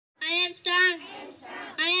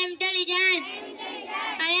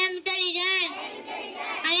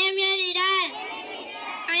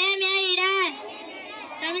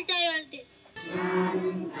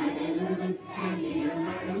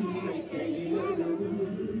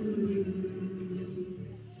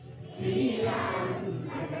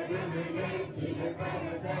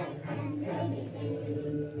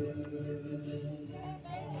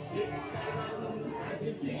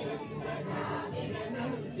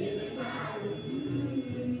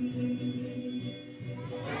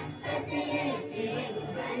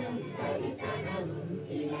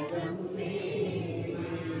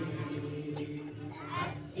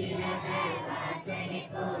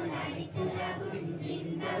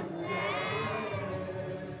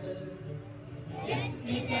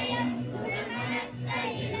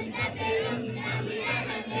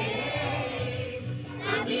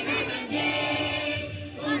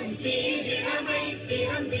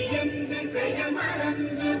أعوذ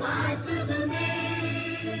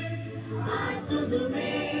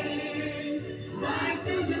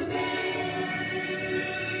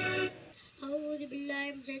بالله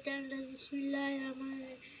من الشيطان الرجيم بسم الله الرحمن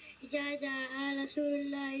الرحيم إذا جاء رسول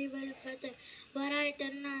الله والفتح ورأيت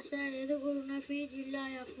الناس يدخلون في دين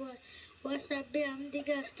الله أفواجا وسبح بحمدك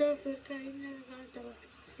واستغفرك إنك كنت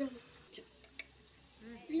غفورا.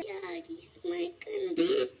 That is my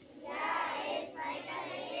country.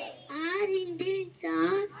 Our Indians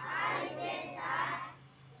are.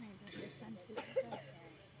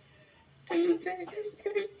 My brothers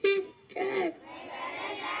and sisters.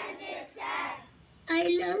 I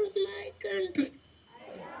love my country.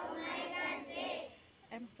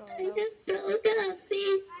 I am proud of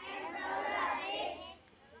it.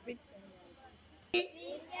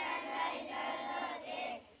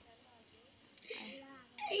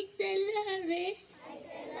 I celebrate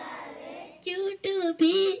you to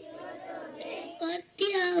be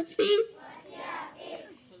worthy of it.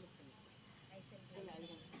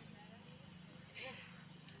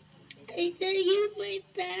 I salute my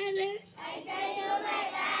parents,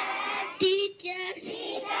 teachers,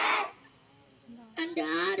 and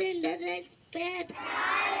all in the respect.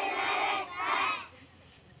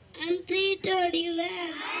 I'm treated even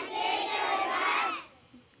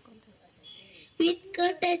with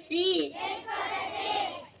courtesy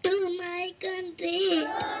to my country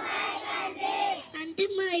and to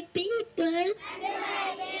my people.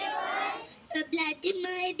 Pledge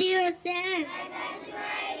my devotion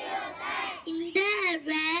in the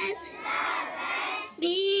world.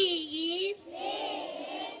 We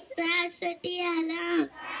Rashtrati Alam.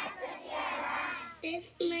 That's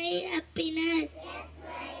my happiness.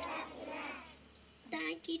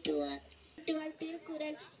 Thank you to all.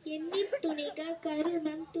 Thirukkural எண்ணி துணிக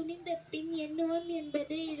கருமம் துணிந்த பின் எண்ணுவோம்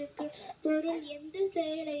என்பது இருக்கு பொருள் எந்த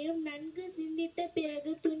செயலையும் நன்கு சிந்தித்த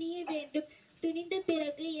பிறகு துணிய வேண்டும் துணிந்த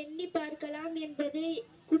பிறகு எண்ணி பார்க்கலாம் என்பது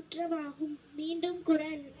குற்றமாகும் மீண்டும்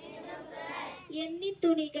குறள் எண்ணி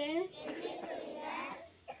துணிக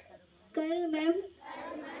கருமம்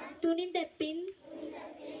துணிந்த பின்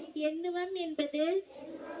எண்ணுவோம் என்பது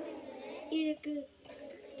இருக்கு.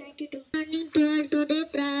 Thank you. Morning to all. Today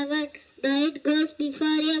private diet goes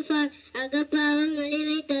before your fall. அகப்பாவம்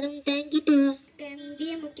மலிவை தரும். Thank you to all.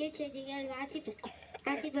 இந்திய முக்கிய செய்திகள்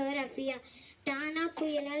வாசிப்பவர் அஃபியா. டானா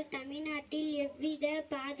புயலால் தமிழ்நாட்டில் எவ்வித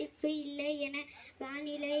பாதிப்பு இல்லை என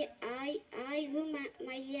வானிலை ஆய்வு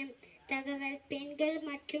மையம் தகவல். பெண்கள்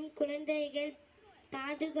மற்றும் குழந்தைகள்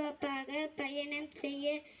பாதுகாப்பாக பயணம் செய்ய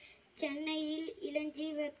சென்னையில்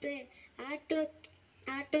இளஞ்சிவப்பு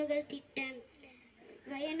ஆட்டோகள் திட்டம்.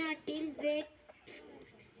 வயநாட்டில்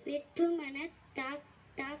வேட்புமனு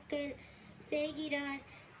தாக்கல் செய்கிறார்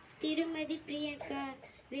திருமதி பிரியங்கா.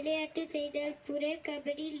 விளையாட்டு செய்தல் புரோ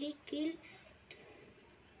கபடி லீக்கில்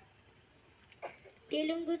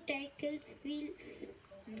தெலுங்கு டைகர்ஸ்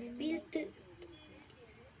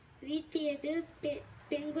வீழ்த்தியது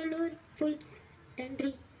பெங்களூர் புல்ஸ்.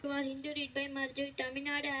 நன்றி. Hindu read by Marjorie. Tamil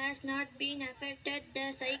Nadu has not been affected the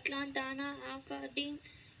cyclone Dana according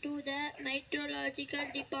to the meteorological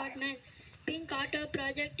department. Pink Auto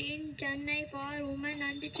project in Chennai for women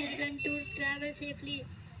and children to travel safely.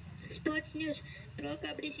 Sports news. Pro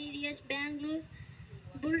Kabaddi Series Bangalore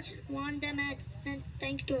Bulls won the match. And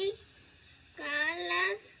thank you.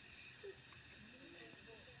 Colors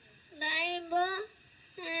rainbow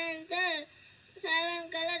answer 7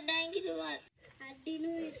 color. Thank you to all.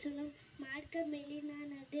 Adinu isunu marka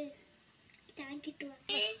melinanadu. Thank you to all.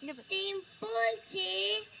 Timpulchi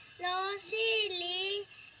Rosili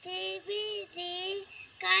Tibidi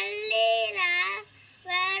Kaliras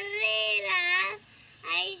Variras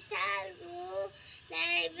Aisalbu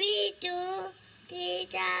Nabitu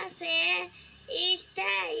Tijafe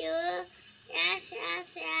Istayu. Yes.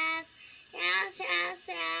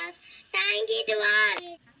 Thank you to all.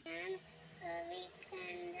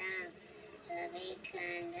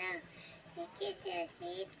 Ravikandra, which is a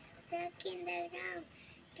seed stuck in the ground.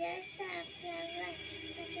 Just a flower,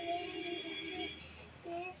 but when in the trees.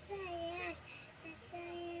 Yes.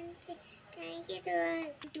 Thank you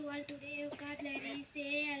to all. Today you got Larry.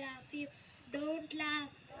 Say I love you. Don't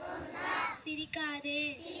laugh. Sirikade.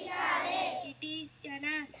 It is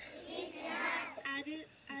enough.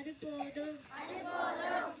 அது போதும்.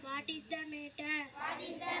 What is the matter?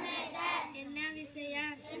 என்ன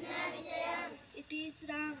விஷயம்? It is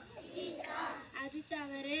wrong. அது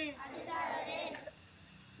தவறு.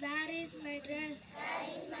 Where is my dress?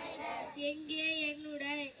 எங்கே என்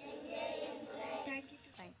உடை? Thank you.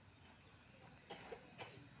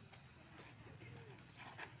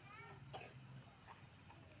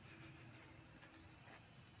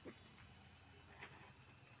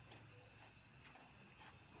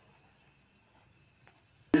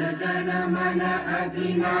 गण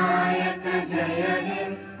अधिनायक जय हे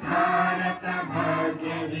भारत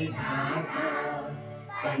भाग्य विधाता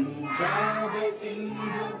पंजाब सिंध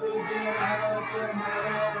गुजरात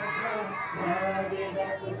मराठा द्रविड़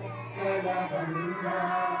उत्कल गंगा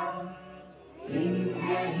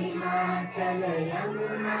विंध्य हिमाचल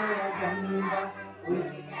यमुना गंगा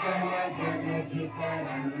उच्चल जलधि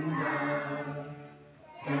तरंगा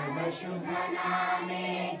तब शुभ नामे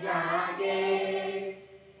जागे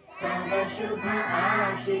तब शुभ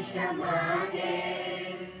आशीष मांगे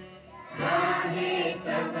गाहे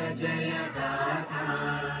तब जय गाथा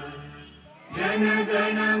जन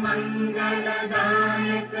गण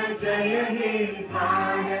मंगलदायक जय हे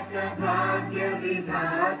भारत भाग्य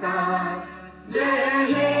विधाता जय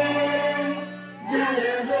हे जय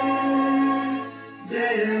हे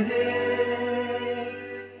जय हे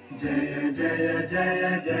जय जय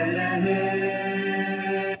जय जय हे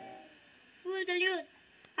School salute.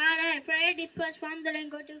 Alright, prayer dispersed from the line.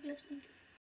 Go to class.